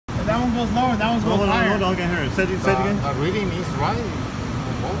That one goes lower, that one's going higher. Hold on, I can hear it. Say it again. The reading is right.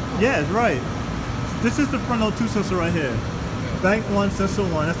 Yeah, it's right. This is the front O2 sensor right here. Bank 1, sensor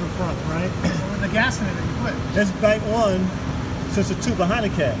 1, that's the front, right? With the gas in it that you put. That's bank 1, sensor 2 behind the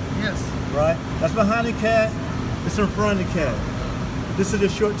cat. Yes. Right? That's behind the cat, it's in front of the cat. This is the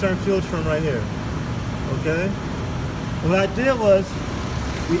short-term field trim right here. Okay? What I did was,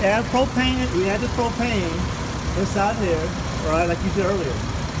 we add the propane inside here, right, like you did earlier.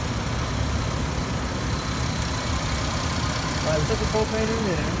 Right, we put the propane in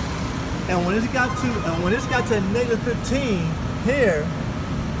there. And when it's got to -15 here,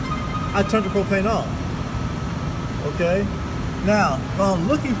 I turn the propane off. Okay? Now, what I'm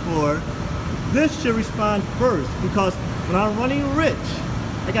looking for, this should respond first, because when I'm running rich,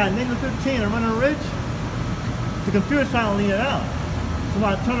 I got -15, I'm running rich, the computer's trying to lean it out. So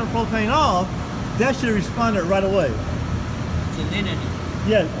when I turn the propane off, that should have responded right away. It's a linear.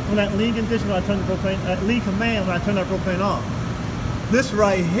 Yeah, when that lean condition, when I turn the propane, lean command when I turn that propane off. This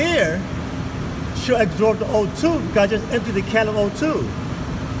right here should absorb the O2 because I just emptied the can of O2.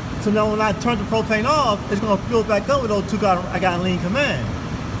 So now when I turn the propane off, it's gonna fill back up with O2 because I got a lean command,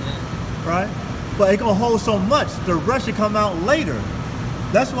 right? But it's gonna hold so much, the rest should come out later.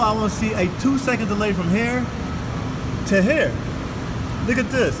 That's why I wanna see a 2-second delay from here to here. Look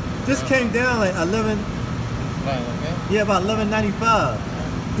at this. This came down like 11, yeah, about 1195.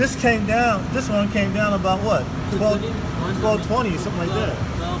 This came down, this one came down about what? 1220, something like that.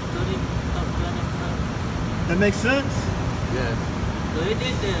 1230, 1220. That makes sense? Yes. So it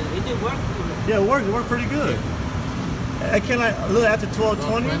did work. Yeah, it worked pretty good. I came like a little after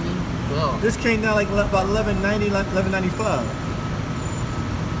 1220. This came down like about 1190, 1195.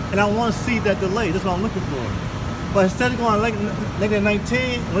 And I want to see that delay, that's what I'm looking for. But instead of going like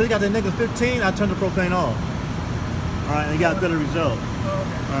 -19, when it got to -15, I turned the propane off. All right, and it got a better result. Okay.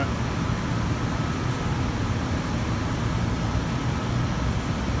 All right.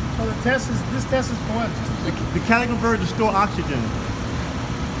 So this test is for what? The catalytic converter to store oxygen.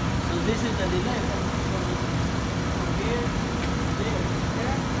 So this is the delay. From here, there,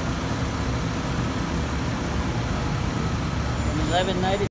 there. From 1190.